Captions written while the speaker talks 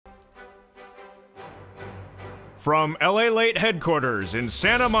From LALATE headquarters in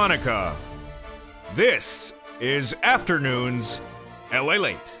Santa Monica, this is Afternoons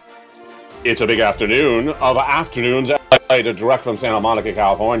LALATE. It's a big afternoon of Afternoons LALATE, direct from Santa Monica,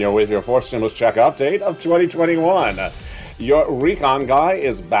 California, with your fourth stimulus check update of 2021. Your recon guy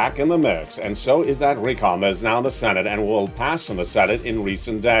is back in the mix, and so is that recon that is now in the Senate and will pass in the Senate in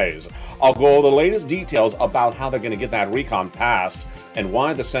recent days. I'll go over the latest details about how they're going to get that recon passed and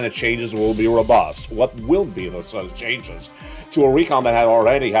why the Senate changes will be robust. What will be those changes to a recon that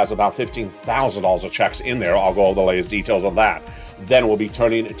already has about $15,000 of checks in there? I'll go over the latest details of that. Then we'll be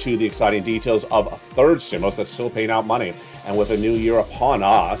turning to the exciting details of a third stimulus that's still paying out money. And with a new year upon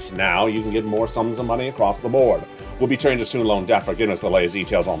us, now you can get more sums of money across the board. We'll be turning to student loan debt forgiveness, the latest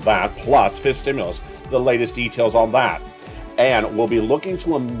details on that, plus fifth stimulus, the latest details on that. And we'll be looking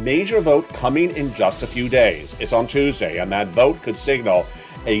to a major vote coming in just a few days. It's on Tuesday, and that vote could signal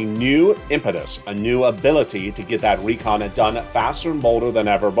a new impetus, a new ability to get that recon done faster and bolder than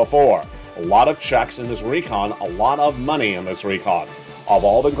ever before. A lot of checks in this recon, a lot of money in this recon. Of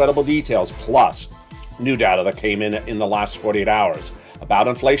all the incredible details, plus new data that came in the last 48 hours about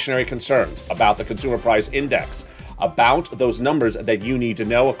inflationary concerns, about the consumer price index, about those numbers that you need to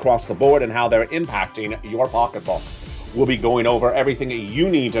know across the board and how they're impacting your pocketbook. We'll be going over everything that you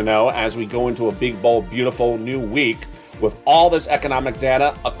need to know as we go into a big, bold, beautiful new week with all this economic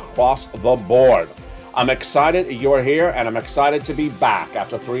data across the board. I'm excited you're here, and I'm excited to be back.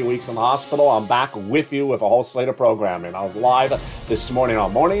 After 3 weeks in the hospital, I'm back with you with a whole slate of programming. I was live this morning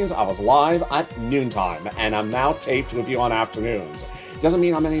on mornings, I was live at noontime, and I'm now taped with you on afternoons. Doesn't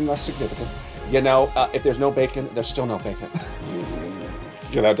mean I'm any less significant. You know, if there's no bacon, there's still no bacon.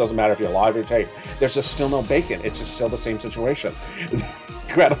 You know, it doesn't matter if you're live or taped. There's just still no bacon. It's just still the same situation.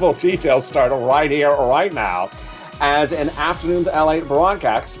 Incredible details start right here, right now, as an Afternoons LA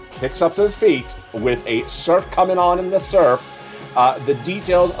broadcast kicks up to its feet with a surf coming on in the surf. The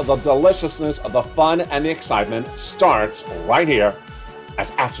details of the deliciousness of the fun and the excitement starts right here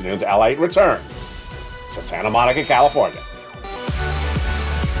as Afternoons LA returns to Santa Monica, California.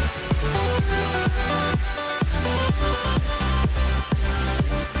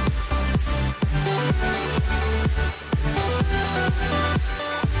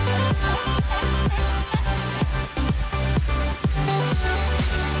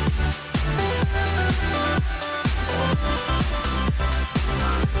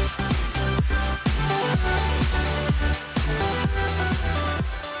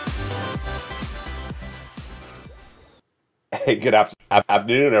 Hey, good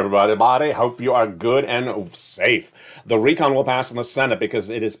afternoon, everybody. Hope you are good and safe. The recon will pass in the Senate because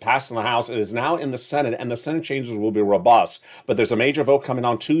it is passed in the House. It is now in the Senate, and the Senate changes will be robust. But there's a major vote coming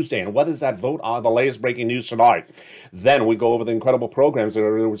on Tuesday, and what is that vote? The latest breaking news tonight. Then we go over the incredible programs that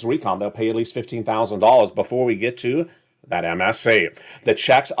are with recon. They'll pay at least $15,000 before we get to that MSC. The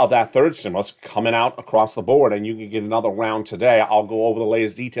checks of that third stimulus coming out across the board, and you can get another round today. I'll go over the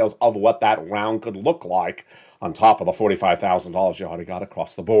latest details of what that round could look like on top of the $45,000 you already got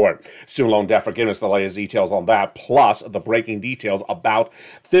across the board. Student loan debt forgiveness, the latest details on that, plus the breaking details about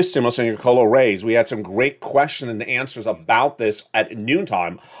fifth stimulus and your COLA raise. We had some great questions and answers about this at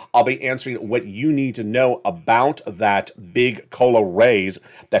noontime. I'll be answering what you need to know about that big COLA raise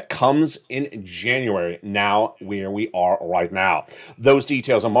that comes in January, now where we are right now. Those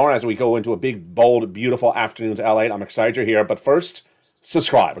details and more as we go into a big, bold, beautiful Afternoons LA. I'm excited you're here, but first,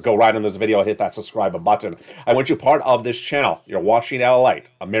 subscribe. Go right in this video, hit that subscribe button. I want you part of this channel. You're watching LALATE,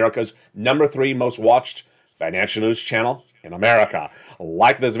 America's #3 most watched financial news channel in America.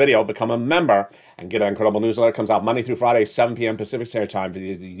 Like this video, become a member, and get an incredible newsletter. It comes out Monday through Friday, 7 p.m. Pacific Standard Time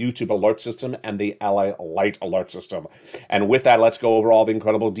via the YouTube alert system and the LALATE alert system. And with that, let's go over all the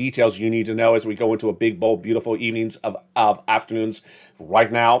incredible details you need to know as we go into a big, bold, beautiful evenings of afternoons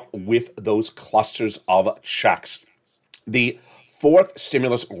right now with those clusters of checks. The fourth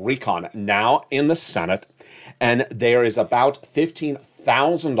stimulus recon now in the Senate, and there is about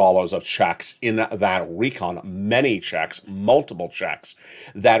 $15,000 of checks in that recon, many checks, multiple checks,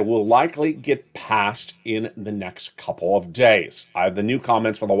 that will likely get passed in the next couple of days. I have the new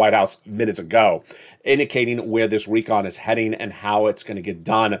comments from the White House minutes ago indicating where this recon is heading and how it's going to get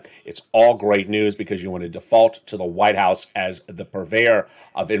done. It's all great news because you want to default to the White House as the purveyor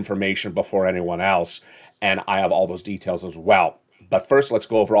of information before anyone else, and I have all those details as well. But first, let's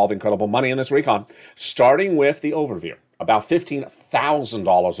go over all the incredible money in this recon, starting with the overview. About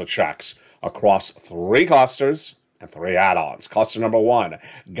 $15,000 of checks across 3 clusters and 3 add-ons. Cluster number 1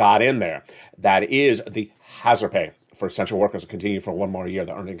 got in there. That is the hazard pay for essential workers to continue for one more year,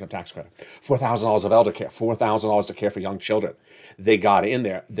 the earned income tax credit. $4,000 of elder care, $4,000 to care for young children. They got in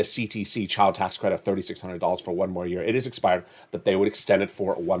there the CTC child tax credit, $3,600 for one more year. It is expired, but they would extend it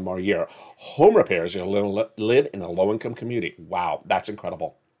for one more year. Home repairs, you'll live in a low-income community. Wow, that's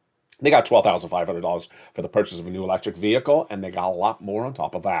incredible. They got $12,500 for the purchase of a new electric vehicle, and they got a lot more on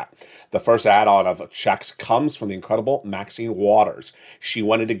top of that. The first add-on of checks comes from the incredible Maxine Waters. She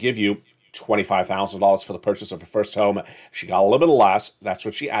wanted to give you $25,000 for the purchase of her first home. She got a little bit less. That's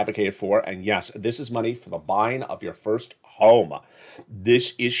what she advocated for. And yes, this is money for the buying of your first home.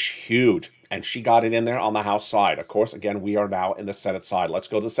 This is huge. And she got it in there on the House side. Of course, again, we are now in the Senate side. Let's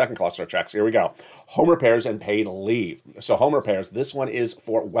go to the second cluster of checks. Here we go. Home repairs and paid leave. So home repairs, this one is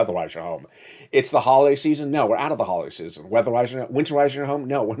for weatherize your home. It's the holiday season? No, we're out of the holiday season. Winterizing your home?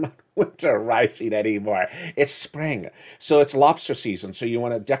 No, we're not winterizing anymore. It's spring. So it's lobster season. So you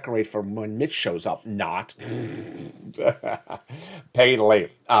want to decorate for when Mitch shows up. Not. Paid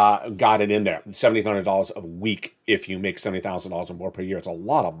leave. Got it in there. $1,700 a week if you make $70,000 or more per year. It's a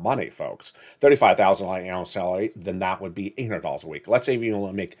lot of money, folks. $35,000 annual salary, then that would be $800 a week. Let's say if you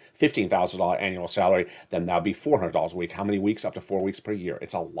only make $15,000 annual salary, then that would be $400 a week. How many weeks? Up to 4 weeks per year.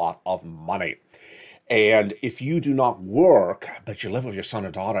 It's a lot of money. And if you do not work, but you live with your son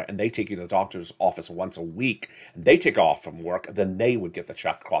or daughter, and they take you to the doctor's office once a week, and they take off from work, then they would get the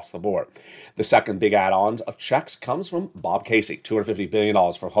check across the board. The second big add-on of checks comes from Bob Casey, $250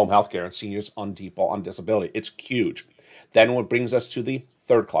 billion for home health care and seniors on disability. It's huge. Then what brings us to the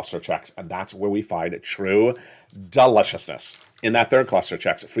third cluster of checks, and that's where we find true deliciousness. In that third cluster of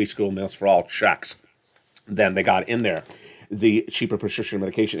checks, free school meals for all checks. Then they got in there the cheaper prescription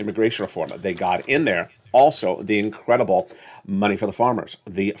medication immigration reform. They got in there also the incredible money for the farmers,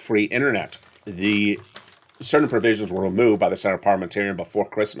 the free internet, the certain provisions were removed by the Senate parliamentarian before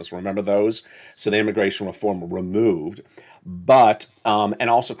Christmas. Remember those? So the immigration reform removed, but and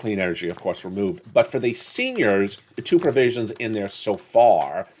also clean energy, of course, removed. But for the seniors, 2 provisions in there so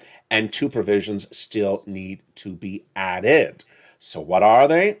far, and 2 provisions still need to be added. So what are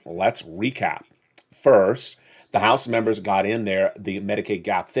they? Let's recap. First, the House members got in there the Medicaid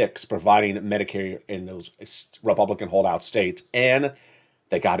gap fix, providing Medicare in those Republican holdout states, and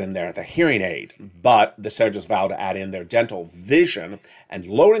they got in there the hearing aid. But the senators vowed to add in their dental vision and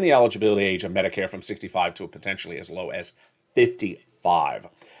lowering the eligibility age of Medicare from 65 to potentially as low as 55.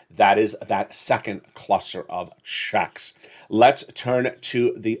 That is that second cluster of checks. Let's turn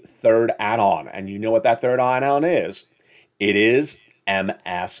to the third add-on. And you know what that third add-on is? It is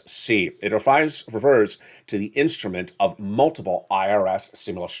MSC. It refers to the instrument of multiple IRS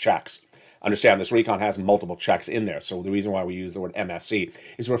stimulus checks. Understand, this recon has multiple checks in there, so the reason why we use the word MSC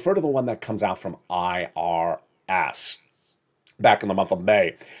is to refer to the one that comes out from IRS. Back in the month of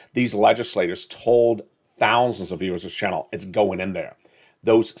May, these legislators told thousands of viewers of this channel it's going in there.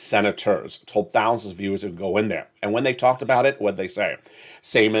 Those senators told thousands of viewers it would go in there. And when they talked about it, what did they say?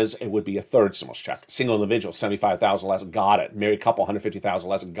 Same as it would be a third stimulus check. Single individual, $75,000 less, got it. Married couple, $150,000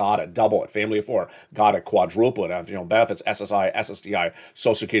 less, got it. Double it. Family of 4, got it. Quadruple it. Benefits, SSI, SSDI,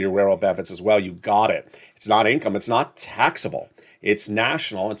 Social Security, railroad benefits as well, you got it. It's not income. It's not taxable. It's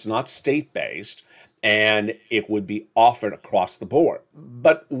national. It's not state-based. And it would be offered across the board.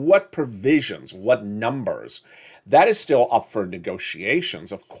 But what provisions, what numbers? That is still up for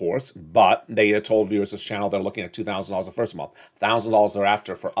negotiations, of course, but they told viewers this channel they're looking at $2,000 the first month, $1,000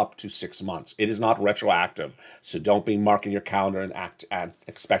 thereafter for up to 6 months. It is not retroactive, so don't be marking your calendar and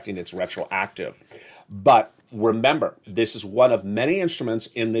expecting it's retroactive. But remember, this is one of many instruments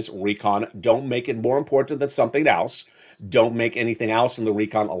in this recon. Don't make it more important than something else. Don't make anything else in the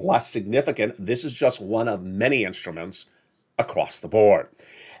recon less significant. This is just one of many instruments across the board.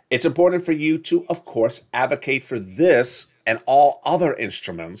 It's important for you to, of course, advocate for this and all other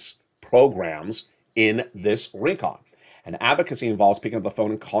instruments, programs in this recon. And advocacy involves picking up the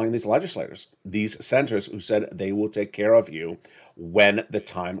phone and calling these legislators, these senators who said they will take care of you when the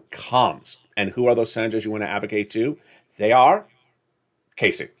time comes. And who are those senators you want to advocate to? They are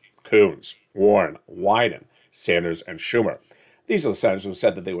Casey, Coons, Warren, Wyden, Sanders, and Schumer. These are the senators who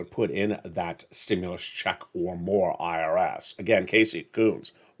said that they would put in that stimulus check or more IRS. Again, Casey,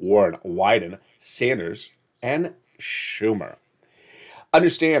 Coons, Warren, Wyden, Sanders, and Schumer.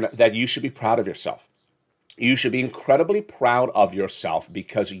 Understand that you should be proud of yourself. You should be incredibly proud of yourself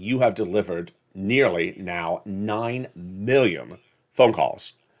because you have delivered nearly now 9 million phone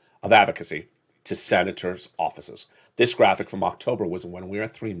calls of advocacy to senators' offices. This graphic from October was when we were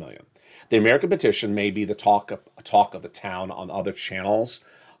at 3 million. The American petition may be the talk of the town on other channels,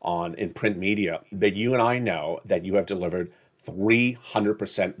 in print media, but you and I know that you have delivered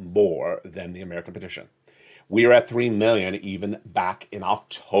 300% more than the American petition. We are at 3 million even back in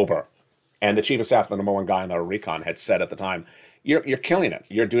October. And the chief of staff, the number one guy in the recon, had said at the time, you're killing it.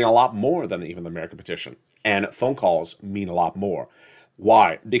 You're doing a lot more than even the American petition. And phone calls mean a lot more.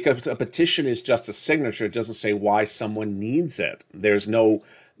 Why? Because a petition is just a signature. It doesn't say why someone needs it. There's no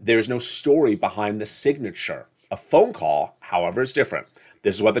story behind the signature. A phone call, however, is different.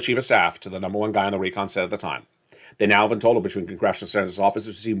 This is what the chief of staff to the number one guy on the recon said at the time. They now have a total between congressional senators'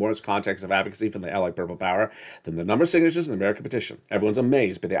 offices to see more as context of advocacy from the LA Purple Power than the number of signatures in the American petition. Everyone's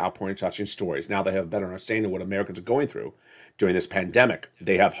amazed by the outpouring of touching stories. Now they have a better understanding of what Americans are going through during this pandemic.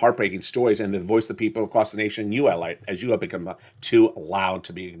 They have heartbreaking stories, and the voice of the people across the nation, you, LA, as you have become too loud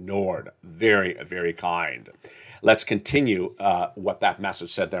to be ignored. Very, very kind. Let's continue what that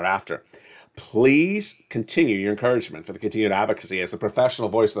message said thereafter. Please continue your encouragement for the continued advocacy as the professional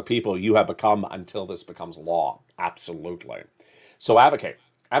voice of the people you have become until this becomes law. Absolutely. So advocate.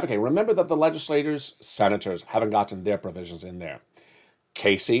 Advocate. Remember that the legislators, senators haven't gotten their provisions in there.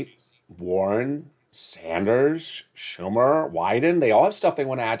 Casey, Warren, Sanders, Schumer, Wyden, they all have stuff they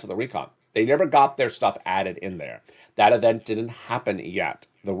want to add to the recon. They never got their stuff added in there. That event didn't happen yet.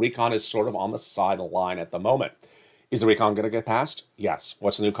 The recon is sort of on the sideline at the moment. Is the recon going to get passed? Yes.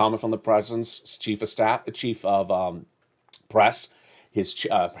 What's the new comment from the president's chief of staff, the chief of press, his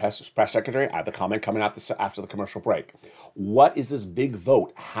press secretary? I have the comment coming out after the commercial break. What is this big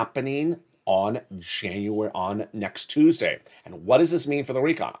vote happening on next Tuesday? And what does this mean for the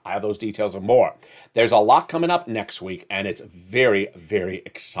recon? I have those details and more. There's a lot coming up next week, and it's very, very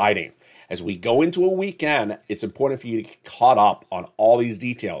exciting. As we go into a weekend, it's important for you to get caught up on all these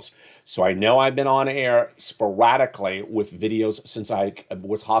details. So I know I've been on air sporadically with videos since I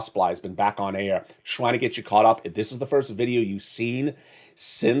was hospitalized, been back on air, trying to get you caught up. If this is the first video you've seen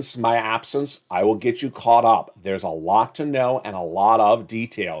since my absence, I will get you caught up. There's a lot to know and a lot of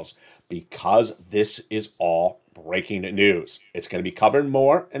details because this is all breaking news. It's going to be covered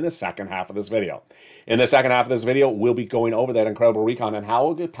more in the second half of this video. In the second half of this video, we'll be going over that incredible recon and how it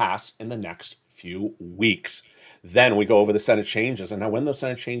will get passed in the next few weeks. Then we go over the Senate changes and when those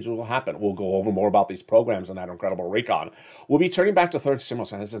Senate changes will happen. We'll go over more about these programs and that incredible recon. We'll be turning back to third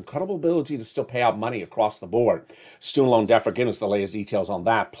stimulus and its incredible ability to still pay out money across the board. Student loan debt forgiveness, the latest details on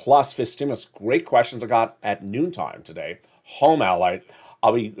that. Plus fifth stimulus. Great questions I got at noontime today. Home LA.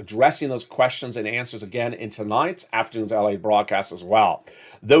 I'll be addressing those questions and answers again in tonight's afternoon's LA broadcast as well.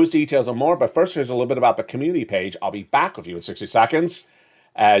 Those details and more, but first here's a little bit about the community page. I'll be back with you in 60 seconds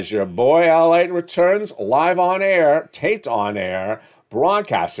as your boy LA returns live on air, taped on air,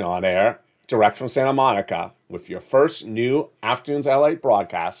 broadcasting on air, direct from Santa Monica with your first new afternoon's LA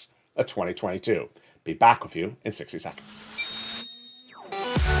broadcast of 2022. Be back with you in 60 seconds.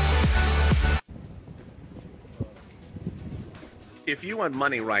 If you want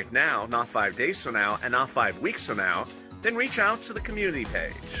money right now, not 5 days from now, and not 5 weeks from now, then reach out to the community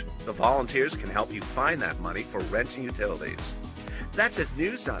page. The volunteers can help you find that money for rent and utilities. That's at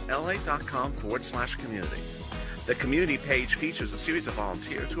news.la.com/community. The community page features a series of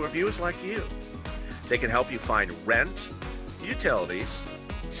volunteers who are viewers like you. They can help you find rent, utilities,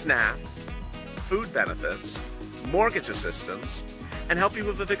 SNAP, food benefits, mortgage assistance, and help you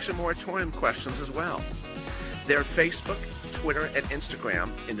with eviction moratorium questions as well. Their Facebook, Twitter, and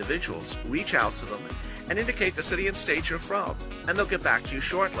Instagram individuals reach out to them and indicate the city and state you're from, and they'll get back to you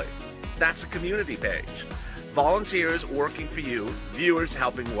shortly. That's a community page. Volunteers working for you, viewers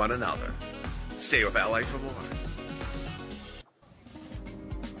helping one another. Stay with LA for more.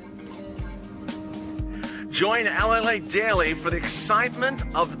 Join LALATE Daily for the excitement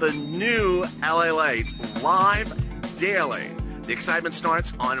of the new LALATE live daily. The excitement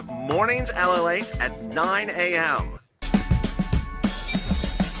starts on mornings LALATE at 9 a.m.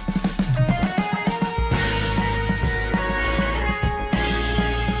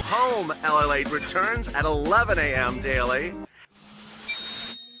 Home LALATE returns at 11 a.m. daily.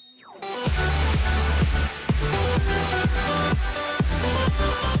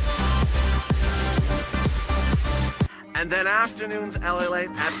 And then afternoons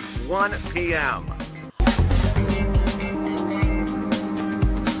LALATE at 1 p.m.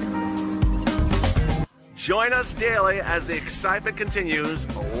 Join us daily as the excitement continues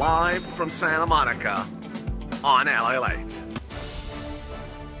live from Santa Monica on LALATE.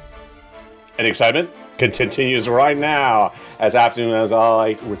 And excitement continues right now as Afternoons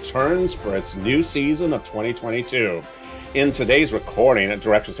LALATE returns for its new season of 2022. In today's recording at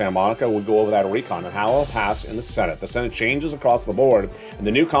Direct from Santa Monica, we'll go over that recon and how it will pass in the Senate. The Senate changes across the board, and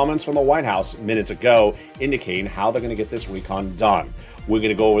the new comments from the White House minutes ago indicating how they're going to get this recon done. We're going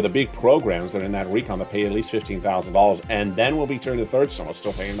to go over the big programs that are in that recon that pay at least $15,000, and then we'll be turning the third stimulus,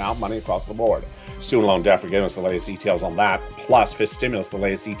 still paying out money across the board. Student loan debt forgiveness, the latest details on that, plus fifth stimulus, the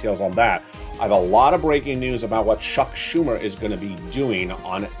latest details on that. I have a lot of breaking news about what Chuck Schumer is going to be doing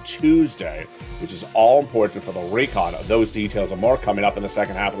on Tuesday, which is all important for the recon. Those details and more coming up in the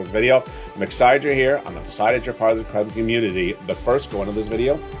second half of this video. I'm excited you're here. I'm excited you're part of the incredible community. But first, go into this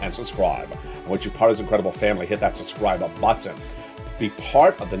video and subscribe. I want you part of this incredible family. Hit that subscribe button. Be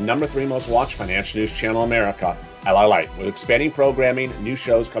part of the #3 most watched financial news channel in America, LALATE. With expanding programming, new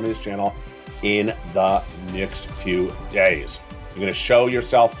shows coming to this channel in the next few days. You're going to show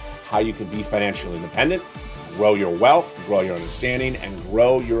yourself how you can be financially independent, grow your wealth, grow your understanding, and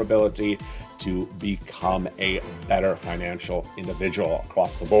grow your ability to become a better financial individual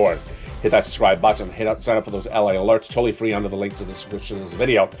across the board. Hit that subscribe button, sign up for those LA alerts, totally free under the link to the description of this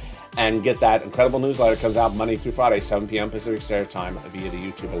video, and get that incredible newsletter. It comes out Monday through Friday, 7 p.m. Pacific Standard Time via the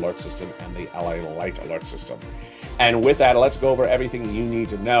YouTube alert system and the LALATE alert system. And with that, let's go over everything you need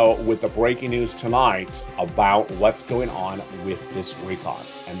to know with the breaking news tonight about what's going on with this recon.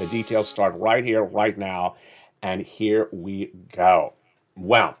 And the details start right here, right now. And here we go.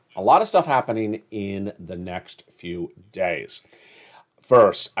 Well, a lot of stuff happening in the next few days.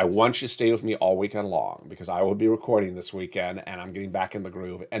 First, I want you to stay with me all weekend long because I will be recording this weekend and I'm getting back in the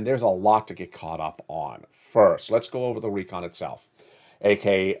groove. And there's a lot to get caught up on. First, let's go over the recon itself,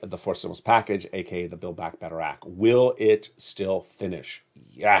 aka the fourth stimulus package, aka the Build Back Better Act. Will it still finish?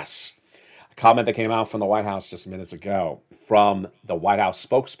 Yes. A comment that came out from the White House just minutes ago from the White House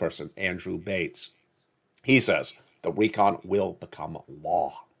spokesperson, Andrew Bates. He says the recon will become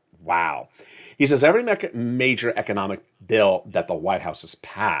law. Wow. He says every major economic bill that the White House has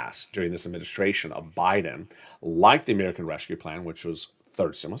passed during this administration of Biden, like the American Rescue Plan, which was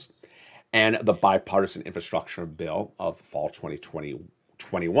third stimulus, and the bipartisan infrastructure bill of fall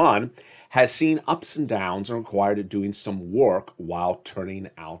 2021, has seen ups and downs and required doing some work while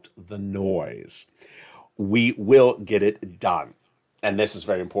turning out the noise. We will get it done. And this is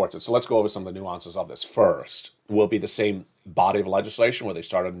very important. So let's go over some of the nuances of this. First, will it be the same body of legislation where they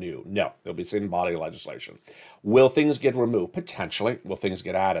start anew? No, it'll be the same body of legislation. Will things get removed? Potentially. Will things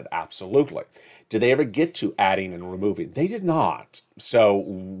get added? Absolutely. Did they ever get to adding and removing? They did not. So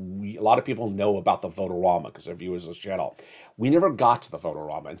a lot of people know about the vote-a-rama because they're viewers of this channel. We never got to the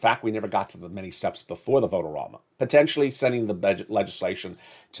vote-a-rama. In fact, we never got to the many steps before the vote-a-rama. Potentially sending the legislation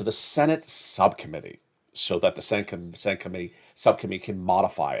to the Senate subcommittee, so that the Senate subcommittee can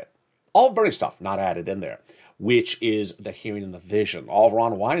modify it. All of Bernie's stuff not added in there, which is the hearing and the vision. All of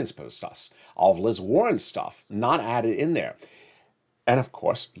Ron Wyden's stuff, all of Liz Warren's stuff not added in there. And of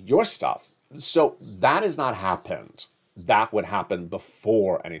course, your stuff. So that has not happened. That would happen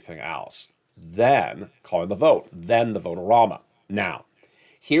before anything else. Then calling the vote. Then the vote-a-rama. Now,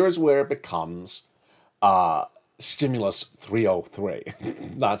 here is where it becomes Stimulus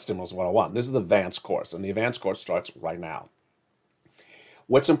 303, not Stimulus 101. This is the advanced course, and the advanced course starts right now.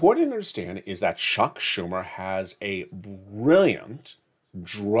 What's important to understand is that Chuck Schumer has a brilliant,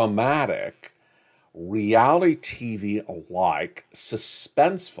 dramatic, reality TV-like,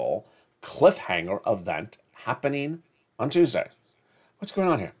 suspenseful cliffhanger event happening on Tuesday. What's going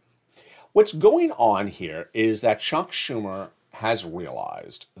on here? What's going on here is that Chuck Schumer has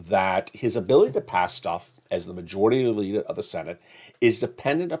realized that his ability to pass stuff as the majority leader of the Senate is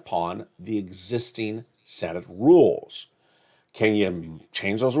dependent upon the existing Senate rules. Can you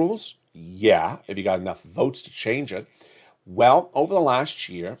change those rules? Yeah, if you got enough votes to change it. Well, over the last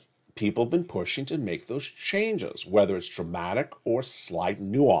year, people have been pushing to make those changes, whether it's dramatic or slight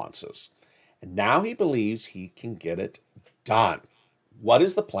nuances. And now he believes he can get it done. What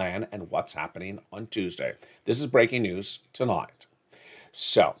is the plan and what's happening on Tuesday? This is breaking news tonight.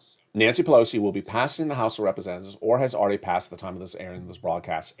 So, Nancy Pelosi will be passing in the House of Representatives, or has already passed at the time of this airing of this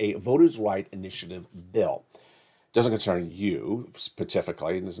broadcast, a voters' right initiative bill. It doesn't concern you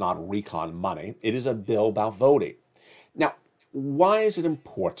specifically, and it's not recon money. It is a bill about voting. Now, why is it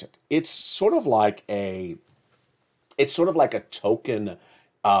important? It's sort of like a token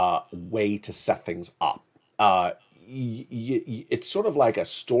way to set things up. It's sort of like a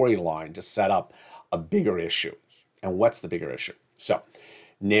storyline to set up a bigger issue. And what's the bigger issue? So,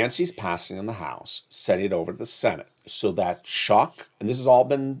 Nancy's passing in the House, sending it over to the Senate so that Chuck, and this has all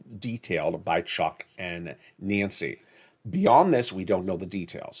been detailed by Chuck and Nancy. Beyond this, we don't know the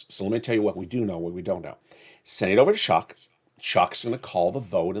details. So let me tell you what we do know, what we don't know. Send it over to Chuck. Chuck's going to call the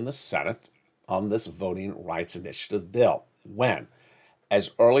vote in the Senate on this voting rights initiative bill. When?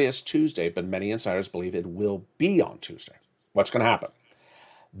 As early as Tuesday, but many insiders believe it will be on Tuesday. What's going to happen?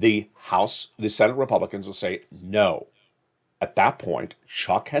 The Senate Republicans will say no. At that point,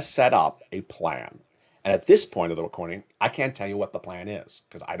 Chuck has set up a plan. And at this point of the recording, I can't tell you what the plan is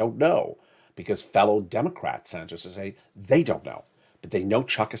because I don't know. Because fellow Democrat senators say they don't know. But they know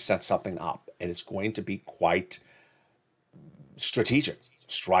Chuck has set something up. And it's going to be quite strategic,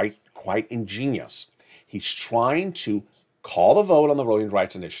 quite ingenious. He's trying to call the vote on the Voting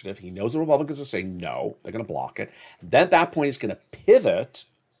Rights Initiative. He knows the Republicans will say no. They're going to block it. Then at that point, he's going to pivot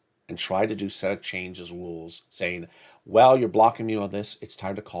and try to do Senate changes rules, saying, well, you're blocking me on this. It's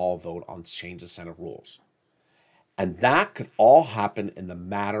time to call a vote on changes Senate rules. And that could all happen in the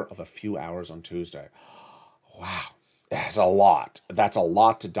matter of a few hours on Tuesday. Wow, that's a lot. That's a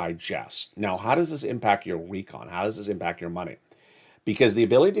lot to digest. Now, how does this impact your recon? How does this impact your money? Because the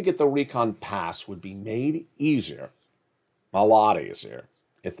ability to get the recon passed would be made easier, a lot easier,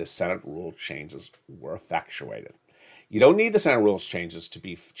 if the Senate rule changes were effectuated. You don't need the Senate rules changes to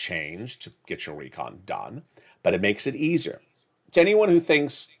be changed to get your recon done, but it makes it easier. To anyone who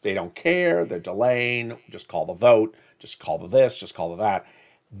thinks they don't care, they're delaying, just call the vote, just call the this, just call the that.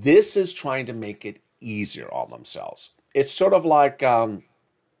 This is trying to make it easier on themselves. It's sort of like, I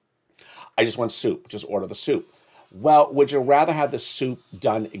just want soup, just order the soup. Well, would you rather have the soup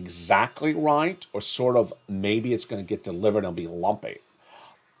done exactly right or sort of maybe it's going to get delivered and it'll be lumpy?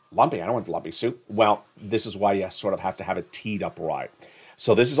 Lumpy, I don't want lumpy soup. Well, this is why you sort of have to have it teed up right.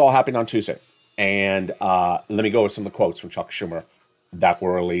 So this is all happening on Tuesday. And let me go with some of the quotes from Chuck Schumer that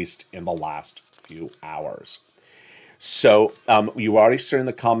were released in the last few hours. So you already seen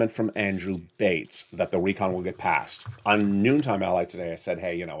the comment from Andrew Bates that the recon will get passed. On Noontime LA today, I said,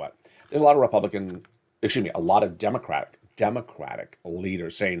 hey, you know what? There's a lot of a lot of Democratic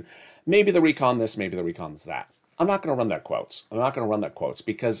leaders saying, maybe the recon this, maybe the recon that. I'm not going to run their quotes. I'm not going to run their quotes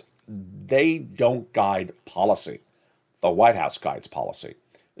because they don't guide policy. The White House guides policy.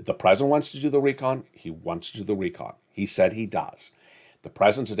 If the president wants to do the recon, he wants to do the recon. He said he does. The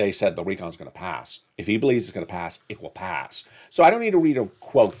president today said the recon is going to pass. If he believes it's going to pass, it will pass. So I don't need to read a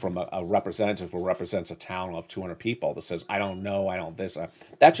quote from a representative who represents a town of 200 people that says, I don't know, I don't this.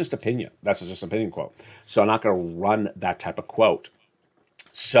 That's just opinion. That's just an opinion quote. So I'm not going to run that type of quote.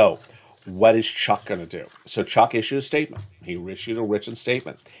 So what is Chuck going to do? So Chuck issued a statement. He issued a written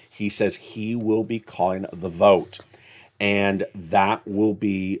statement. He says he will be calling the vote. And that will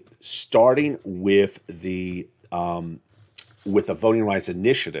be starting with the Voting Rights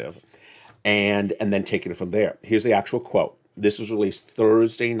Initiative and then taking it from there. Here's the actual quote. This was released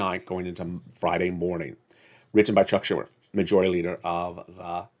Thursday night going into Friday morning. Written by Chuck Schumer, Majority Leader of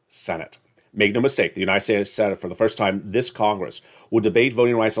the Senate. Make no mistake, the United States Senate, for the first time, this Congress will debate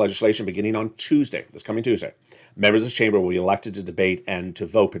voting rights legislation beginning on Tuesday, this coming Tuesday. Members of this chamber will be elected to debate and to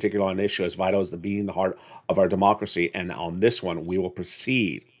vote, particularly on an issue as vital as the being the heart of our democracy. And on this one, we will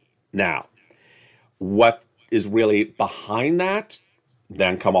proceed. Now, what is really behind that?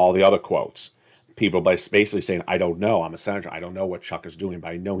 Then come all the other quotes. People basically saying, I don't know. I'm a senator. I don't know what Chuck is doing, but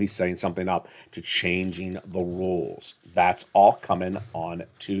I know he's saying something up to changing the rules. That's all coming on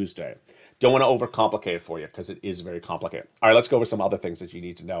Tuesday. Don't want to overcomplicate it for you because it is very complicated. All right, let's go over some other things that you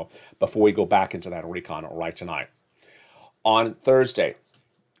need to know before we go back into that recon right tonight. On Thursday,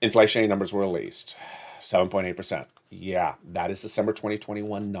 inflationary numbers were released, 7.8%. Yeah, that is December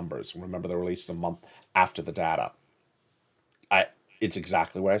 2021 numbers. Remember, they're released a month after the data. It's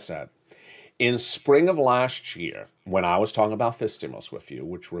exactly what I said. In spring of last year, when I was talking about fifth stimulus with you,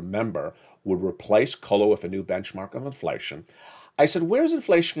 which remember would replace COLA with a new benchmark of inflation, I said, where's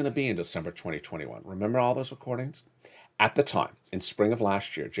inflation going to be in December 2021? Remember all those recordings? At the time, in spring of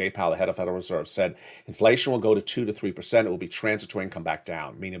last year, Jay Powell, the head of Federal Reserve, said inflation will go to 2 to 3%. It will be transitory and come back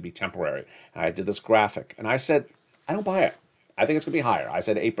down, meaning it'll be temporary. And I did this graphic, and I said, I don't buy it. I think it's going to be higher. I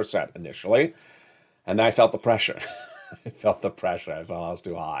said 8% initially, and then I felt the pressure. I felt I felt I was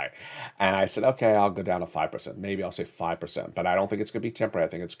too high. And I said, okay, I'll go down to 5%. Maybe I'll say 5%, but I don't think it's going to be temporary. I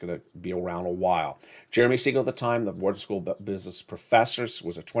think it's going to be around a while. Jeremy Siegel at the time, the Wharton School Business professor,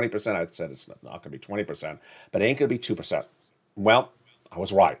 was at 20%. I said it's not going to be 20%, but it ain't going to be 2%. Well, I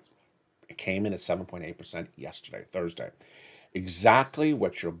was right. It came in at 7.8% yesterday, Thursday. Exactly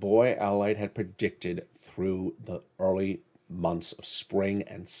what your boy LALATE had predicted through the early months of spring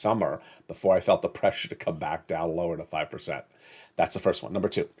and summer before I felt the pressure to come back down lower to 5%. That's the first one. Number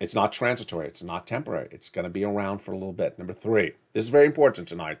two, it's not transitory. It's not temporary. It's going to be around for a little bit. Number three, this is very important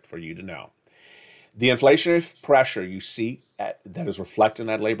tonight for you to know. The inflationary pressure you see that is reflected in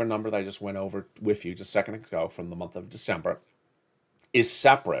that labor number that I just went over with you just a second ago from the month of December is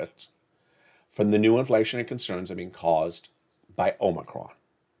separate from the new inflationary concerns that are being caused by Omicron.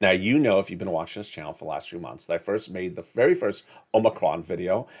 Now, you know, if you've been watching this channel for the last few months, that I first made the very first Omicron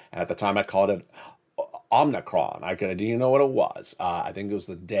video, and at the time I called it Omicron. Do you know what it was? I think it was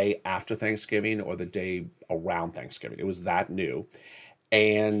the day after Thanksgiving or the day around Thanksgiving. It was that new.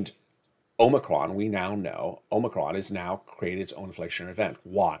 And Omicron, we now know, Omicron has now created its own inflationary event.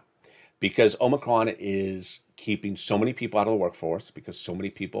 Why? Because Omicron is keeping so many people out of the workforce, because so many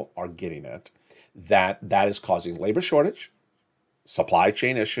people are getting it, that is causing labor shortage, supply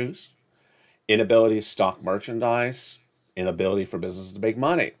chain issues, inability to stock merchandise, inability for businesses to make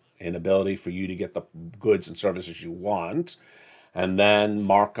money, inability for you to get the goods and services you want. And then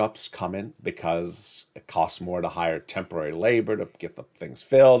markups come in because it costs more to hire temporary labor to get the things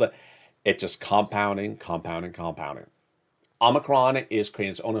filled. It just compounding. Omicron is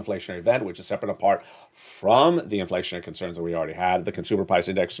creating its own inflationary event, which is separate and apart from the inflationary concerns that we already had. The consumer price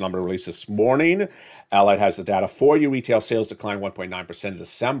index number released this morning. LALATE has the data for you. Retail sales declined 1.9% in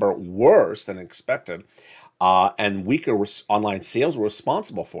December, worse than expected. And weaker online sales were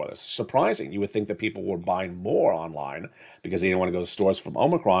responsible for this. Surprising. You would think that people were buying more online because they didn't want to go to stores from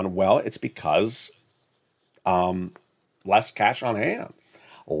Omicron. Well, it's because less cash on hand.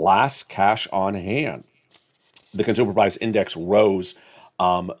 Less cash on hand. The consumer price index rose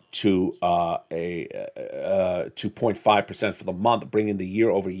to 2.5% for the month, bringing the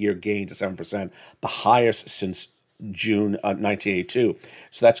year-over-year gain to 7%, the highest since June 1982.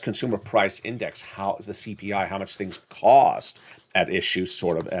 So that's consumer price index, how is the CPI, how much things cost at issue,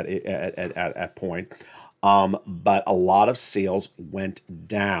 sort of at point. But a lot of sales went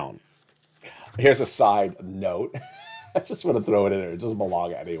down. Here's a side note. I just want to throw it in there. It doesn't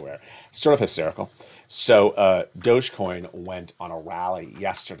belong anywhere. Sort of hysterical. So Dogecoin went on a rally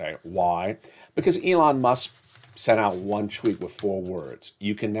yesterday. Why? Because Elon Musk sent out one tweet with 4 words.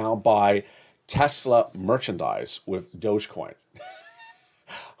 You can now buy Tesla merchandise with Dogecoin.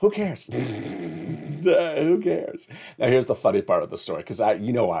 Who cares? Who cares? Now here's the funny part of the story, because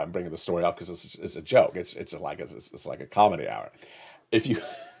you know why I'm bringing the story up, because it's a joke. It's like a comedy hour. If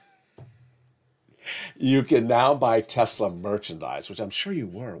you can now buy Tesla merchandise, which I'm sure you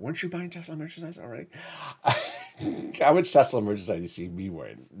were. Weren't you buying Tesla merchandise already? How much Tesla merchandise do you see me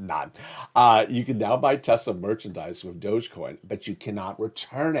wearing? None. You can now buy Tesla merchandise with Dogecoin, but you cannot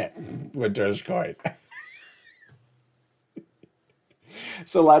return it with Dogecoin.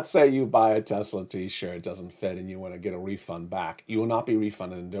 So let's say you buy a Tesla t-shirt, it doesn't fit, and you want to get a refund back. You will not be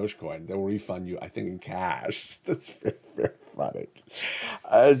refunded in Dogecoin. They will refund you, I think, in cash. That's very, very funny.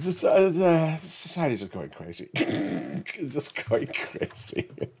 Society's just going crazy. Just going crazy.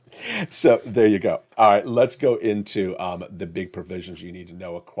 So there you go. All right, let's go into the big provisions you need to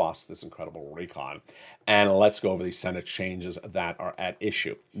know across this incredible recon. And let's go over these Senate changes that are at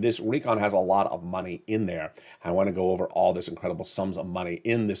issue. This recon has a lot of money in there. I want to go over all this incredible sums of money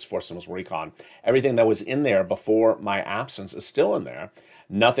in this Four Symbols recon. Everything that was in there before my absence is still in there.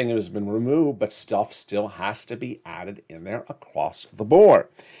 Nothing has been removed, but stuff still has to be added in there across the board.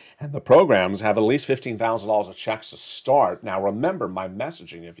 And the programs have at least $15,000 of checks to start. Now, remember, my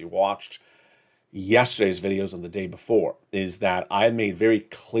messaging, if you watched yesterday's videos and the day before, is that I made very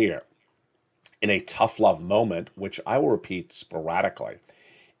clear in a tough love moment, which I will repeat sporadically,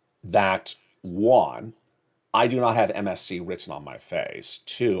 that 1, I do not have MSC written on my face.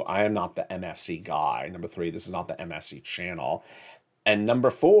 2, I am not the MSC guy. Number 3, this is not the MSC channel. And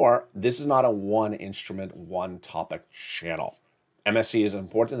number 4, this is not a one instrument, one topic channel. MSC is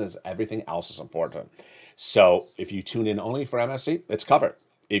important as everything else is important. So if you tune in only for MSC, it's covered.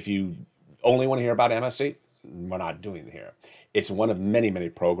 If you only want to hear about MSC, we're not doing it here. It's one of many, many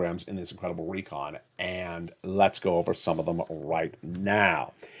programs in this incredible recon, and let's go over some of them right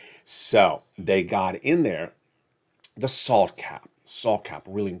now. So they got in there the SALT cap. SALT cap,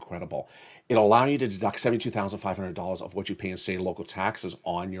 really incredible. It'll allow you to deduct $72,500 of what you pay in state and local taxes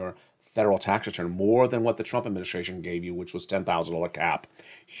on your federal tax return, more than what the Trump administration gave you, which was $10,000 cap.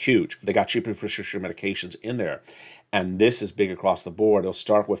 Huge. They got cheaper prescription medications in there. And this is big across the board. It'll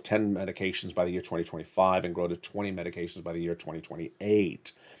start with 10 medications by the year 2025 and grow to 20 medications by the year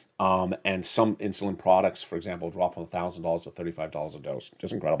 2028. And some insulin products, for example, drop from $1,000 to $35 a dose.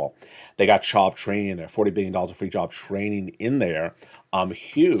 Just incredible. They got job training in there, $40 billion of free job training in there.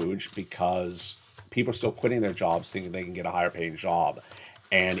 Huge, because people are still quitting their jobs thinking they can get a higher paying job.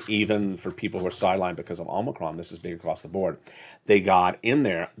 And even for people who are sidelined because of Omicron, this is big across the board. They got in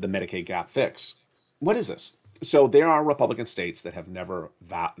there the Medicaid gap fix. What is this? So there are Republican states that have never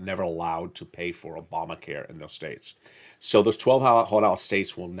allowed to pay for Obamacare in those states. So those 12 holdout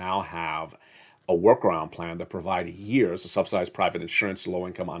states will now have a workaround plan that provide years of subsidized private insurance to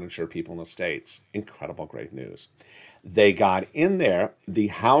low-income uninsured people in the states. Incredible, great news. They got in there the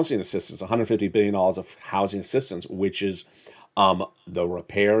housing assistance, $150 billion of housing assistance, which is the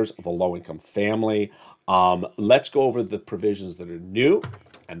repairs of a low-income family, Let's go over the provisions that are new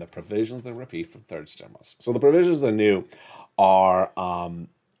and the provisions that repeat from third stimulus. So the provisions that are new are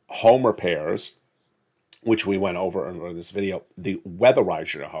home repairs, which we went over in this video, the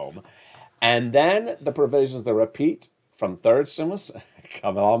weatherize your home, and then the provisions that repeat from third stimulus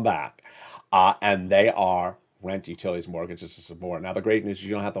coming on back, and they are rent, utilities, mortgages, and support. Now, the great news is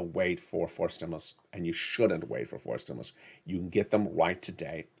you don't have to wait for fourth stimulus, and you shouldn't wait for fourth stimulus. You can get them right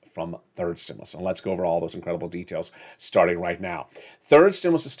today from third stimulus. And let's go over all those incredible details starting right now. Third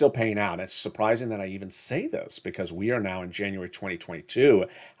stimulus is still paying out. It's surprising that I even say this because we are now in January 2022.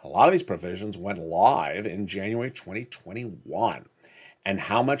 A lot of these provisions went live in January 2021. And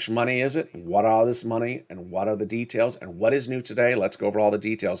how much money is it? What are this money? And what are the details? And what is new today? Let's go over all the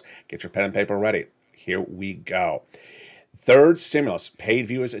details. Get your pen and paper ready. Here we go. Third stimulus paid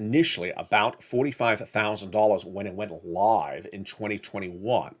viewers initially about $45,000 when it went live in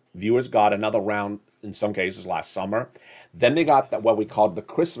 2021. Viewers got another round, in some cases, last summer. Then they got what we called the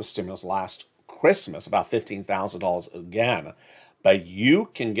Christmas stimulus last Christmas, about $15,000 again. But you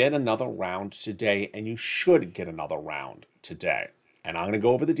can get another round today, and you should get another round today. And I'm going to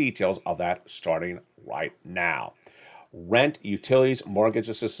go over the details of that starting right now. Rent, utilities, mortgage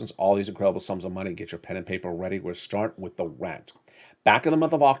assistance, all these incredible sums of money. Get your pen and paper ready. We'll start with the rent. Back in the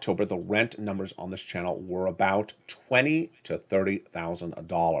month of October, the rent numbers on this channel were about $20,000 to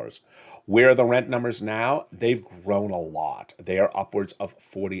 $30,000. Where are the rent numbers now? They've grown a lot. They are upwards of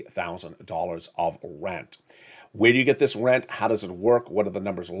 $40,000 of rent. Where do you get this rent? How does it work? What do the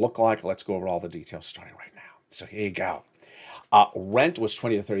numbers look like? Let's go over all the details starting right now. So here you go. Rent was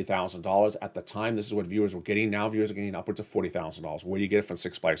 $20,000 to $30,000 at the time. This is what viewers were getting. Now viewers are getting upwards of $40,000. Where do you get it from?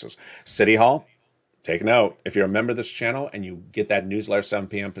 6 places. City Hall, take note. If you're a member of this channel and you get that newsletter 7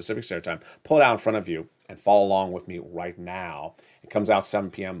 p.m. Pacific Standard Time, pull it out in front of you and follow along with me right now. It comes out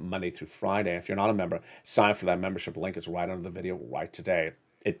 7 p.m. Monday through Friday. If you're not a member, sign up for that membership link. It's right under the video right today.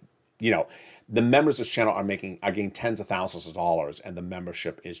 The members of this channel are getting tens of thousands of dollars, and the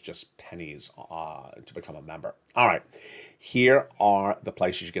membership is just pennies to become a member. All right, here are the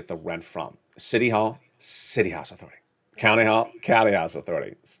places you get the rent from. City Hall, City House Authority. County Hall, County House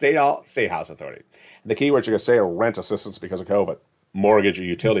Authority. State Hall, State House Authority. And the keywords you're going to say are rent assistance because of COVID, mortgage or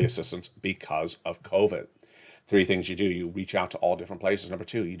utility assistance because of COVID. 3 things you do: you reach out to all different places. Number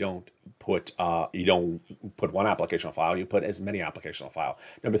 2, you don't put one application on file. You put as many applications on file.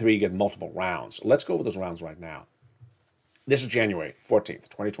 Number 3, you get multiple rounds. Let's go over those rounds right now. This is January 14th,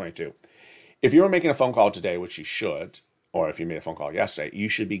 2022. If you were making a phone call today, which you should, or if you made a phone call yesterday, you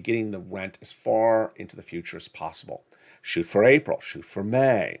should be getting the rent as far into the future as possible. Shoot for April. Shoot for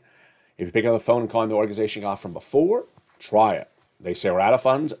May. If you pick up the phone and calling the organization you got from before, try it. They say we're out of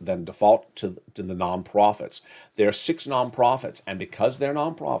funds, then default to the nonprofits. There are 6 nonprofits, and because they're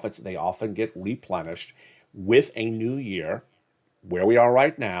nonprofits, they often get replenished with a new year, where we are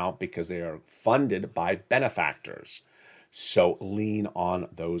right now, because they are funded by benefactors. So lean on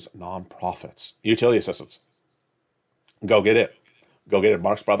those nonprofits. Utility assistance. Go get it. Go get it.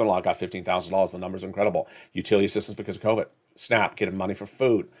 Mark's brother-in-law got $15,000. The number's incredible. Utility assistance because of COVID. SNAP, get him money for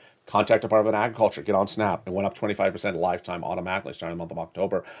food. Contact Department of Agriculture, get on SNAP. It went up 25% lifetime automatically starting in the month of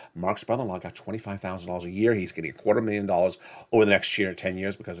October. Mark's brother-in-law got $25,000 a year. He's getting $250,000 over the next year, 10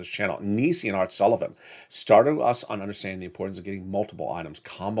 years because of his channel. Nisi and Art Sullivan started us on understanding the importance of getting multiple items,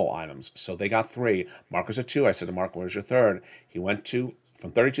 combo items. So they got 3. Mark was at 2. I said to Mark, where's your third? He went from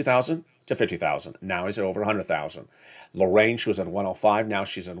 $32,000 to $50,000. Now he's at over $100,000. Lorraine, she was at 105. Now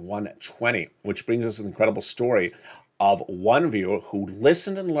she's at 120, which brings us an incredible story of one viewer who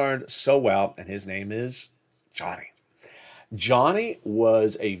listened and learned so well, and his name is Johnny. Johnny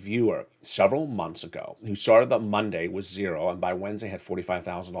was a viewer several months ago who started on Monday with 0, and by Wednesday had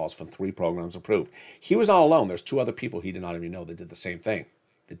 $45,000 from 3 programs approved. He was not alone. There's 2 other people he did not even know that did the same thing.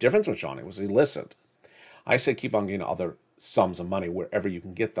 The difference with Johnny was he listened. I said keep on getting other sums of money wherever you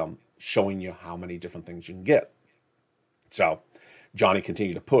can get them, showing you how many different things you can get. So Johnny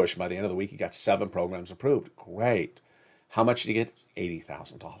continued to push. By the end of the week, he got 7 programs approved. Great. How much did he get?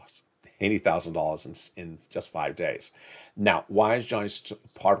 $80,000. $80,000 in just 5 days. Now, why is Johnny's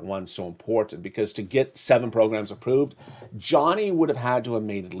part 1 so important? Because to get 7 programs approved, Johnny would have had to have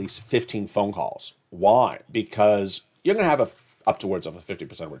made at least 15 phone calls. Why? Because you're going to have upwards of a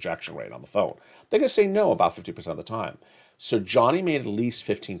 50% rejection rate on the phone. They're going to say no about 50% of the time. So Johnny made at least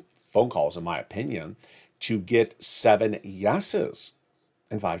 15 phone calls, in my opinion, to get 7 yeses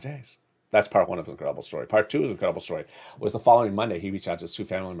in 5 days. That's part 1 of an incredible story. Part 2 of an incredible story was the following Monday. He reached out to his 2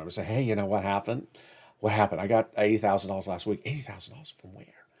 family members and said, hey, you know what happened? What happened? I got $80,000 last week. $80,000 from where?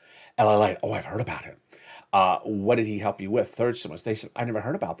 LALATE. Oh, I've heard about him. What did he help you with? Third stimulus. They said, I never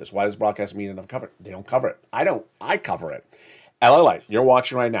heard about this. Why does broadcast media not cover it? They don't cover it. I cover it. LALATE, you're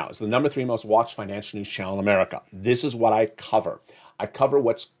watching right now. It's the #3 most watched financial news channel in America. This is what I cover. I cover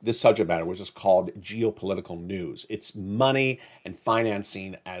what's this subject matter, which is called geopolitical news. It's money and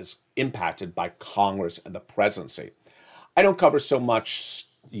financing as impacted by Congress and the presidency. I don't cover so much,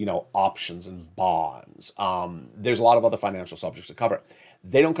 options and bonds. There's a lot of other financial subjects to cover.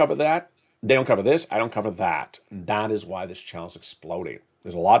 They don't cover that. They don't cover this. I don't cover that. And that is why this channel is exploding.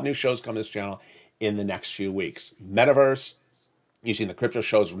 There's a lot of new shows coming to this channel in the next few weeks. Metaverse. You've seen the crypto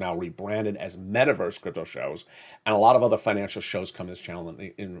shows are now rebranded as Metaverse crypto shows, and a lot of other financial shows come to this channel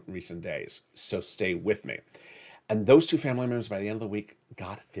in recent days. So stay with me. And those two family members, by the end of the week,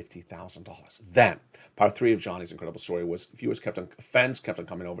 got $50,000. Then, part 3 of Johnny's incredible story was fans kept on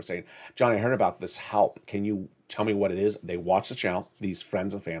coming over saying, Johnny, I heard about this help. Can you tell me what it is? They watched the channel, these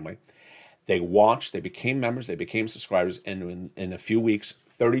friends and family. They watched, they became members, they became subscribers, and in a few weeks,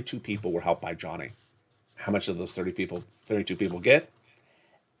 32 people were helped by Johnny. How much did those 32 people get?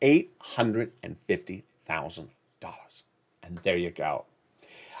 $850,000. And there you go.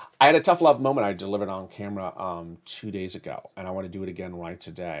 I had a tough love moment I delivered on camera 2 days ago, and I want to do it again right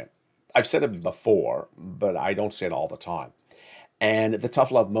today. I've said it before, but I don't say it all the time. And the tough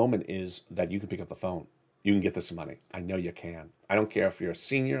love moment is that you can pick up the phone. You can get this money. I know you can. I don't care if you're a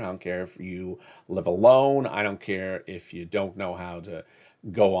senior. I don't care if you live alone. I don't care if you don't know how to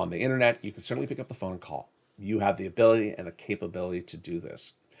go on the internet. You can certainly pick up the phone and call. You have the ability and the capability to do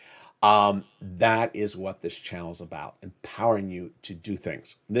this. That is what this channel is about, empowering you to do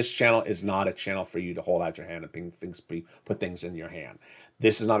things. This channel is not a channel for you to hold out your hand and put things in your hand.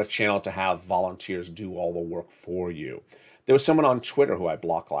 This is not a channel to have volunteers do all the work for you. There was someone on Twitter who I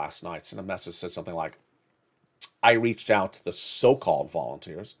blocked last night, sent a message, said something like, I reached out to the so-called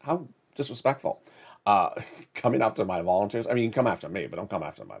volunteers. How disrespectful. Coming after my volunteers. I mean, you can come after me, but don't come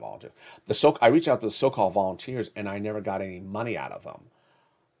after my volunteers. I reached out to the so-called volunteers, and I never got any money out of them.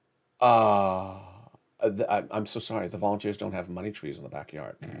 I'm so sorry. The volunteers don't have money trees in the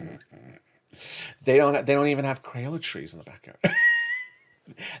backyard. They don't even have Crayola trees in the backyard.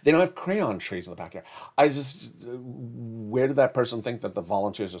 They don't have crayon trees in the backyard. Where did that person think that the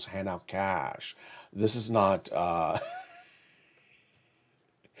volunteers just hand out cash? This is not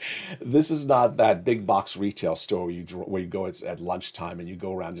that big box retail store where you go at lunchtime and you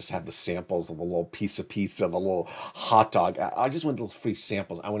go around, just have the samples of the little piece of pizza, the little hot dog. I just want little free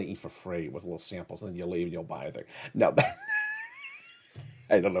samples. I want to eat for free with little samples, and then you leave and you'll buy a thing. No,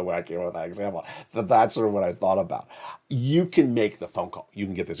 I don't know where I came up with that example. But that's sort of what I thought about. You can make the phone call. You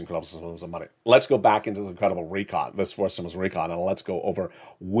can get this incredible sums of money. Let's go back into this incredible recon, this 4 stimulus recon, and let's go over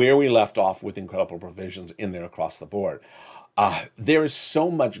where we left off with incredible provisions in there across the board. There is so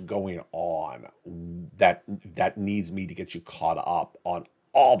much going on that needs me to get you caught up on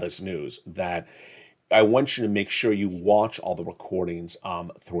all this news that I want you to make sure you watch all the recordings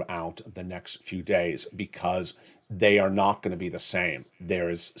throughout the next few days, because they are not going to be the same. There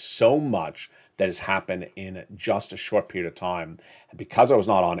is so much that has happened in just a short period of time. And because I was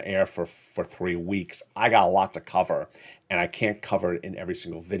not on air for 3 weeks, I got a lot to cover, and I can't cover it in every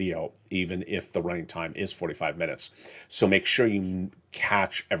single video, even if the running time is 45 minutes. So make sure you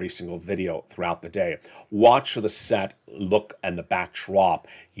catch every single video throughout the day. Watch for the set, look, and the backdrop.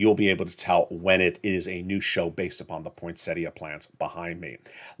 You'll be able to tell when it is a new show based upon the poinsettia plants behind me.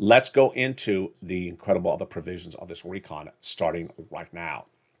 Let's go into the incredible other provisions of this recon, starting right now.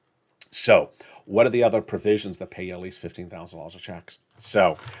 So, what are the other provisions that pay you at least $15,000 of checks?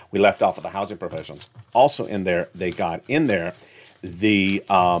 So, we left off with the housing provisions. Also in there, they got in there the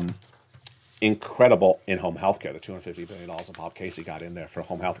incredible in-home healthcare, the $250 billion that Bob Casey got in there for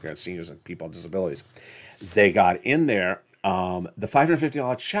home healthcare and seniors and people with disabilities. They got in there the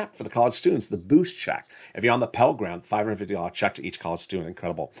 $550 check for the college students, the boost check. If you're on the Pell Grant, $550 check to each college student,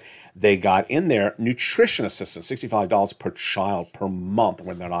 incredible. They got in there nutrition assistance, $65 per child per month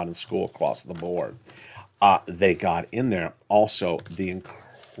when they're not in school across the board. They got in there also the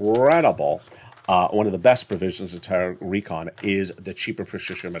incredible, one of the best provisions of entire recon is the cheaper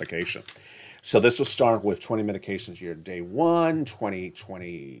prescription medication. So this will start with 20 medications year day one,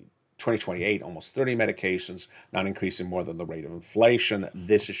 2028, almost 30 medications, not increasing more than the rate of inflation.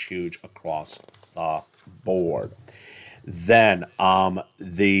 This is huge across the board. Then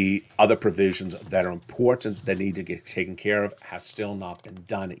the other provisions that are important that need to get taken care of have still not been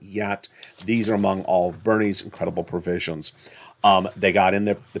done yet. These are among all Bernie's incredible provisions. They got in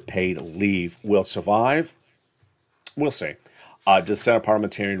there the paid leave. Will it survive? We'll see. Did the Senate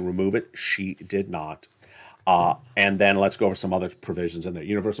parliamentarian remove it? She did not. And then let's go over some other provisions in there.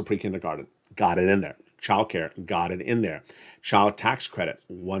 Universal pre-kindergarten, got it in there. Childcare, got it in there. Child tax credit,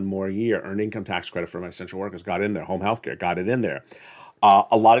 1 more year. Earned income tax credit for my essential workers, got it in there. Home health care, got it in there.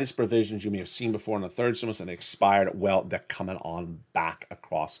 A lot of these provisions you may have seen before in the third stimulus and they expired. Well, they're coming on back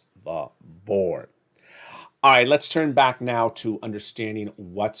across the board. All right, let's turn back now to understanding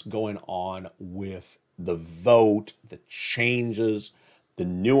what's going on with the vote, the changes, the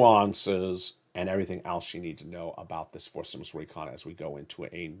nuances, and everything else you need to know about this fourth stimulus recon as we go into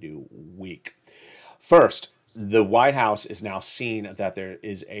a new week. First, the White House is now seeing that there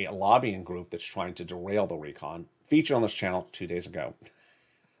is a lobbying group that's trying to derail the recon. Featured on this channel 2 days ago.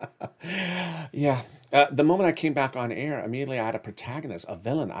 Yeah, the moment I came back on air, immediately I had a protagonist, a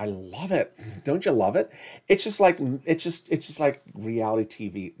villain. I love it. Don't you love it? It's just like reality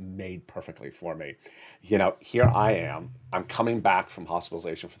TV made perfectly for me. You know, here I am. I'm coming back from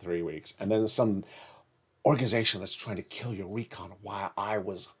hospitalization for 3 weeks, and then some organization that's trying to kill your recon while I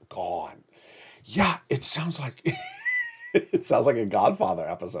was gone. Yeah, it sounds like it sounds like a Godfather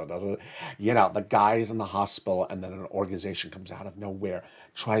episode, doesn't it? You know, the guy is in the hospital, and then an organization comes out of nowhere,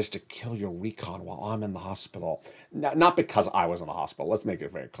 tries to kill your recon while I'm in the hospital. Not because I was in the hospital. Let's make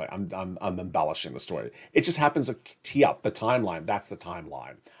it very clear. I'm embellishing the story. It just happens to tee up the timeline. That's the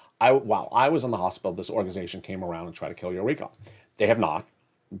timeline. While I was in the hospital, this organization came around and tried to kill your recon. They have not,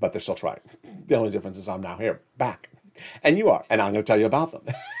 but they're still trying. The only difference is I'm now here, back, and you are, and I'm going to tell you about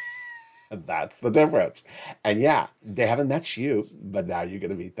them. That's the difference. And yeah, they haven't met you, but now you're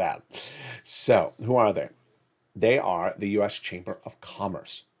going to meet them. So who are they? They are the U.S. Chamber of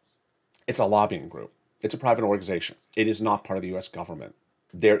Commerce. It's a lobbying group. It's a private organization. It is not part of the U.S. government.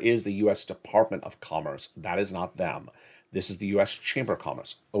 There is the U.S. Department of Commerce. That is not them. This is the U.S. Chamber of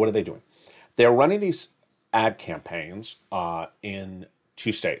Commerce. But what are they doing? They're running these ad campaigns in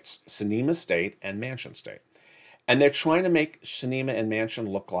 2 states, Sonoma State and Mansion State. And they're trying to make Sonoma and Mansion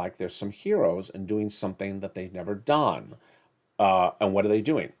look like they're some heroes and doing something that they've never done. And what are they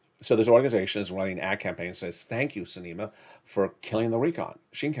doing? So this organization is running an ad campaign and says, thank you, Sonoma, for killing the recon.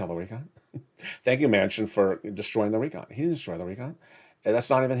 She can kill the recon. Thank you, Mansion, for destroying the recon. He didn't destroy the recon.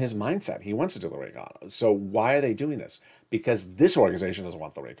 That's not even his mindset. He wants to do the recon. So why are they doing this? Because this organization doesn't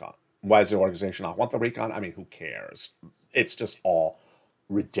want the recon. Why does the organization not want the recon? I mean, who cares? It's just all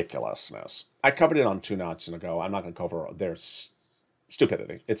ridiculousness. I covered it on 2 nights ago. I'm not going to cover their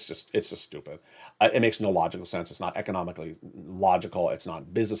stupidity. It's just stupid. It makes no logical sense. It's not economically logical. It's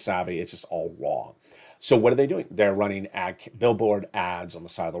not business savvy. It's just all wrong. So what are they doing? They're running billboard ads on the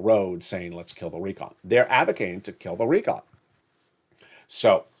side of the road saying, let's kill the recon. They're advocating to kill the recon.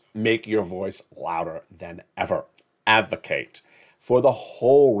 So make your voice louder than ever. Advocate for the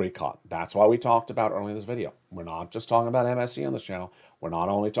whole recon. That's why we talked about earlier in this video. We're not just talking about MSC on this channel. We're not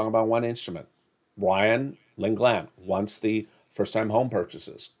only talking about one instrument. Ryan Lingland wants the first-time home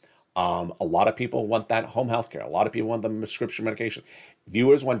purchases. A lot of people want that home health care. A lot of people want the prescription medication.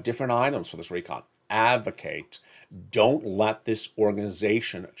 Viewers want different items for this recon. Advocate. Don't let this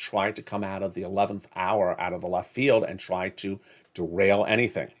organization try to come out of the 11th hour, out of the left field, and try to derail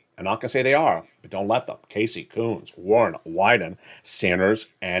anything. I'm not going to say they are, but don't let them. Casey, Coons, Warren, Wyden, Sanders,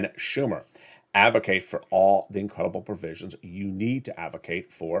 and Schumer. Advocate for all the incredible provisions you need to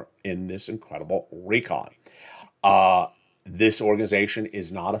advocate for in this incredible recon. This organization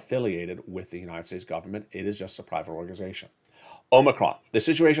is not affiliated with the United States government. It is just a private organization. Omicron. The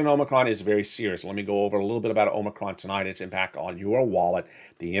situation in Omicron is very serious. Let me go over a little bit about Omicron tonight, its impact on your wallet,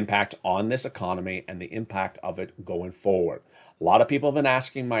 the impact on this economy, and the impact of it going forward. A lot of people have been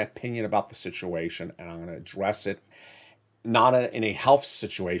asking my opinion about the situation, and I'm going to address it not in a health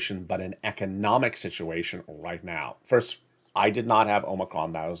situation, but an economic situation right now. First, I did not have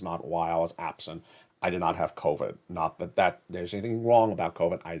Omicron. That was not why I was absent. I did not have COVID. Not that there's anything wrong about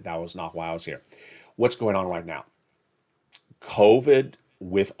COVID. That was not why I was here. What's going on right now? COVID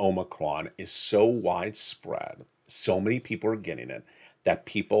with Omicron is so widespread. So many people are getting it that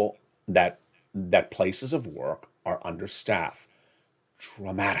that places of work are understaffed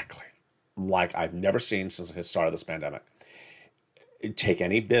dramatically, like I've never seen since the start of this pandemic. Take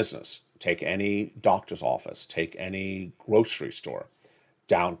any business, take any doctor's office, take any grocery store,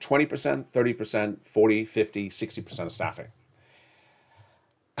 down 20%, 30%, 40, 50, 60% of staffing.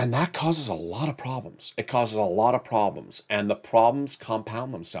 And that causes a lot of problems. It causes a lot of problems. And the problems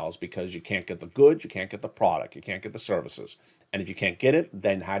compound themselves because you can't get the goods, you can't get the product, you can't get the services. And if you can't get it,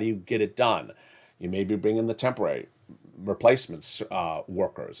 then how do you get it done? You may be bringing the temporary replacements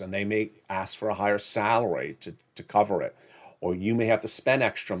workers, and they may ask for a higher salary to cover it. Or you may have to spend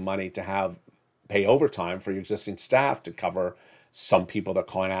extra money to pay overtime for your existing staff to cover some people that are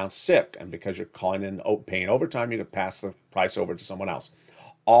calling out sick. And because you're calling in paying overtime, you can pass the price over to someone else.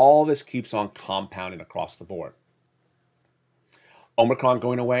 All this keeps on compounding across the board. Omicron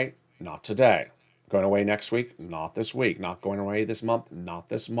going away? Not today. Going away next week? Not this week. Not going away this month? Not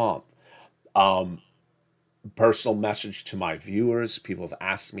this month. Personal message to my viewers. People have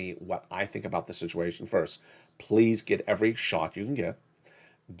asked me what I think about the situation. First, please get every shot you can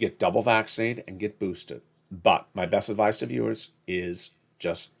get double vaccinated and get boosted. But my best advice to viewers is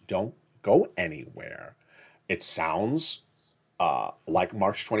just don't go anywhere. It sounds like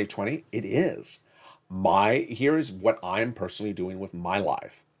March 2020. It is. Here is what I'm personally doing with my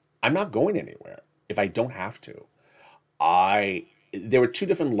life. I'm not going anywhere if I don't have to. There were two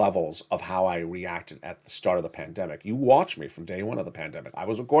different levels of how I reacted at the start of the pandemic. You watched me from day one of the pandemic. I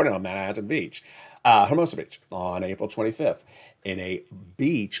was recording on Manhattan Beach, Hermosa Beach, on April 25th, in a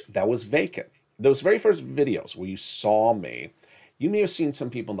beach that was vacant. Those very first videos where you saw me, you may have seen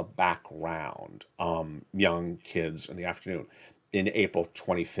some people in the background, young kids in the afternoon, in April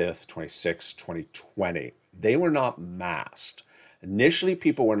 25th, 26th, 2020. They were not masked. Initially,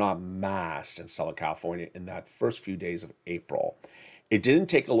 people were not masked in Southern California in that first few days of April. It didn't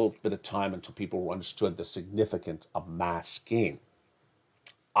take a little bit of time until people understood the significance of masking.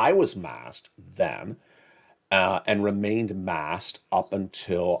 I was masked then and remained masked up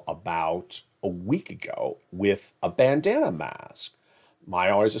until about a week ago with a bandana mask. I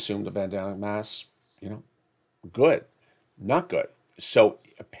always assumed a bandana mask, good, not good. So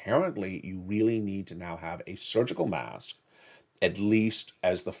apparently you really need to now have a surgical mask, at least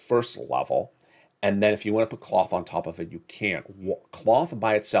as the first level. And then if you want to put cloth on top of it, you can. Cloth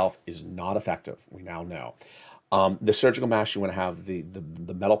by itself is not effective, we now know. The surgical mask, you want to have the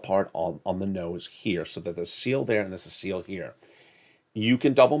metal part on the nose here, so that there's a seal there and there's a seal here. You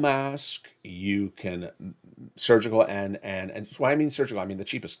can double mask, you can surgical, and when I mean surgical, I mean the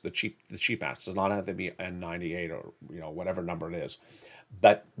cheap mask. It does not have to be N98 or whatever number it is.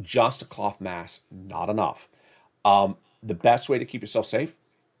 But just a cloth mask, not enough. The best way to keep yourself safe,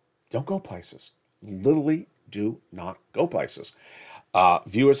 don't go places. Literally do not go places.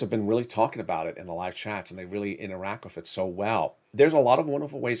 Viewers have been really talking about it in the live chats, and they really interact with it so well. There's a lot of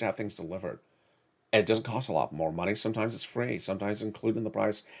wonderful ways to have things delivered. And it doesn't cost a lot more money. Sometimes it's free. Sometimes included in the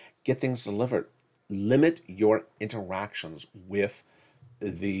price. Get things delivered. Limit your interactions with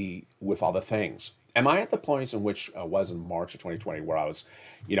other things. Am I at the point in which I was in March of 2020 where I was,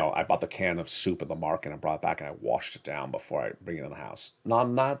 I bought the can of soup at the market and brought it back and I washed it down before I bring it in the house?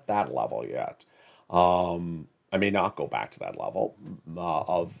 Not that level yet. I may not go back to that level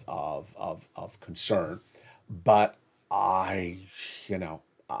of concern, but I'm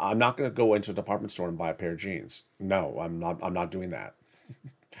not going to go into a department store and buy a pair of jeans. No, I'm not doing that.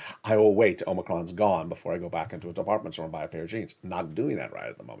 I will wait till Omicron's gone before I go back into a department store and buy a pair of jeans. I'm not doing that right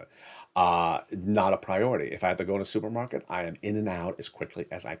at the moment. Not a priority. If I have to go to a supermarket, I am in and out as quickly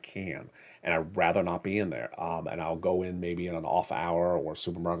as I can. And I'd rather not be in there. And I'll go in maybe in an off hour or a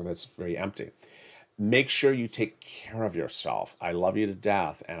supermarket that's very empty. Make sure you take care of yourself. I love you to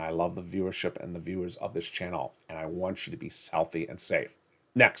death, and I love the viewership and the viewers of this channel, and I want you to be healthy and safe.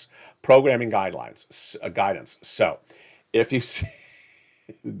 Next, programming guidance. So, if you see,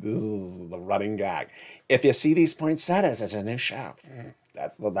 this is the running gag. If you see these poinsettias, it's a new show.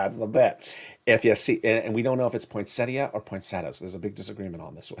 That's the bit. If you see, and we don't know if it's poinsettia or poinsettias. There's a big disagreement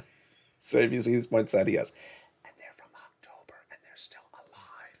on this one. So if you see these poinsettias, and they're from October and they're still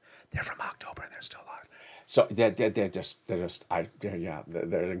alive. They're from October and they're still alive. So they're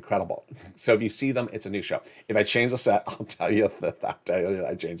incredible. So if you see them, it's a new show. If I change the set, I'll tell you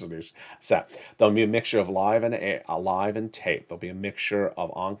I changed the new set. There'll be a mixture of live and tape. There'll be a mixture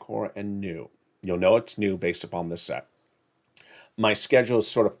of encore and new. You'll know it's new based upon this set. My schedule is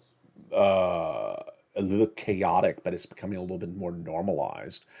sort of a little chaotic, but it's becoming a little bit more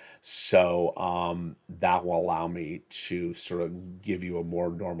normalized. So that will allow me to sort of give you a more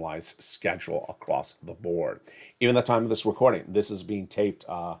normalized schedule across the board. Even the time of this recording, this is being taped,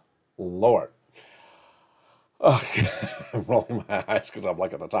 Lord. I'm rolling my eyes because I'm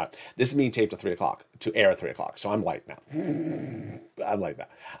looking at the time. This is being taped at 3 o'clock, to air at 3 o'clock. So I'm late now. I'm late now.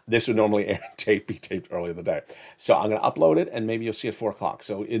 This would normally be taped early in the day. So I'm going to upload it, and maybe you'll see it at 4 o'clock.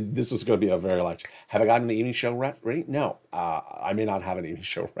 So this is going to be a very large. Have I gotten the evening show ready? No. I may not have an evening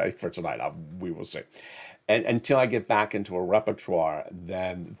show ready for tonight. We will see. And until I get back into a repertoire,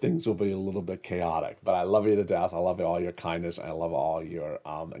 then things will be a little bit chaotic. But I love you to death. I love all your kindness. I love all your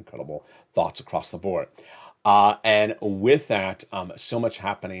incredible thoughts across the board. And with that, so much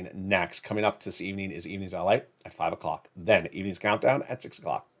happening next. Coming up this evening is Evenings LA at 5 o'clock. Then Evenings Countdown at 6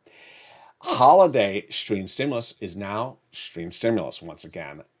 o'clock. Holiday Stream Stimulus is now Stream Stimulus once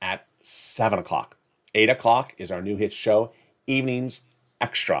again at 7 o'clock. 8 o'clock is our new hit show, Evenings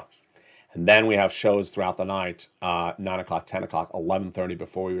extra. And then we have shows throughout the night, 9 o'clock, 10 o'clock, 11:30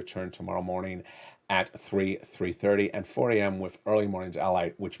 before we return tomorrow morning at 3:30, and 4 a.m. with Early Mornings LA,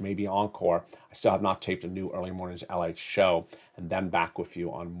 which may be encore. I still have not taped a new Early Mornings LA show, and then back with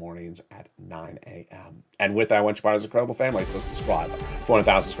you on mornings at 9 a.m. And with that, I want you part of this incredible family, so subscribe.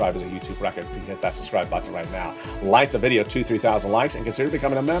 400,000 subscribers is a YouTube record. You can hit that subscribe button right now. Like the video, 3,000 likes, and consider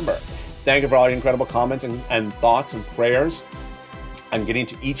becoming a member. Thank you for all your incredible comments and thoughts and prayers. I'm getting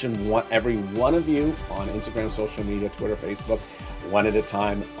to each and every one of you on Instagram, social media, Twitter, Facebook, one at a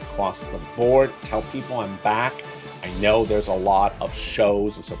time across the board. Tell people I'm back. I know there's a lot of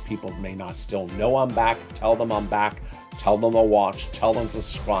shows, and so people may not still know I'm back. Tell them I'm back. Tell them to watch. Tell them to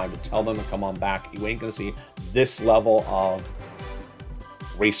subscribe. Tell them to come on back. You ain't going to see this level of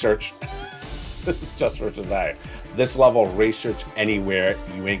research. This is just for today. This level of research anywhere.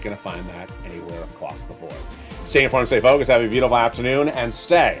 You ain't going to find that anywhere across the board. Stay informed, stay focused, have a beautiful afternoon, and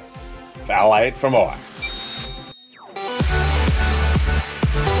stay LALATE for more.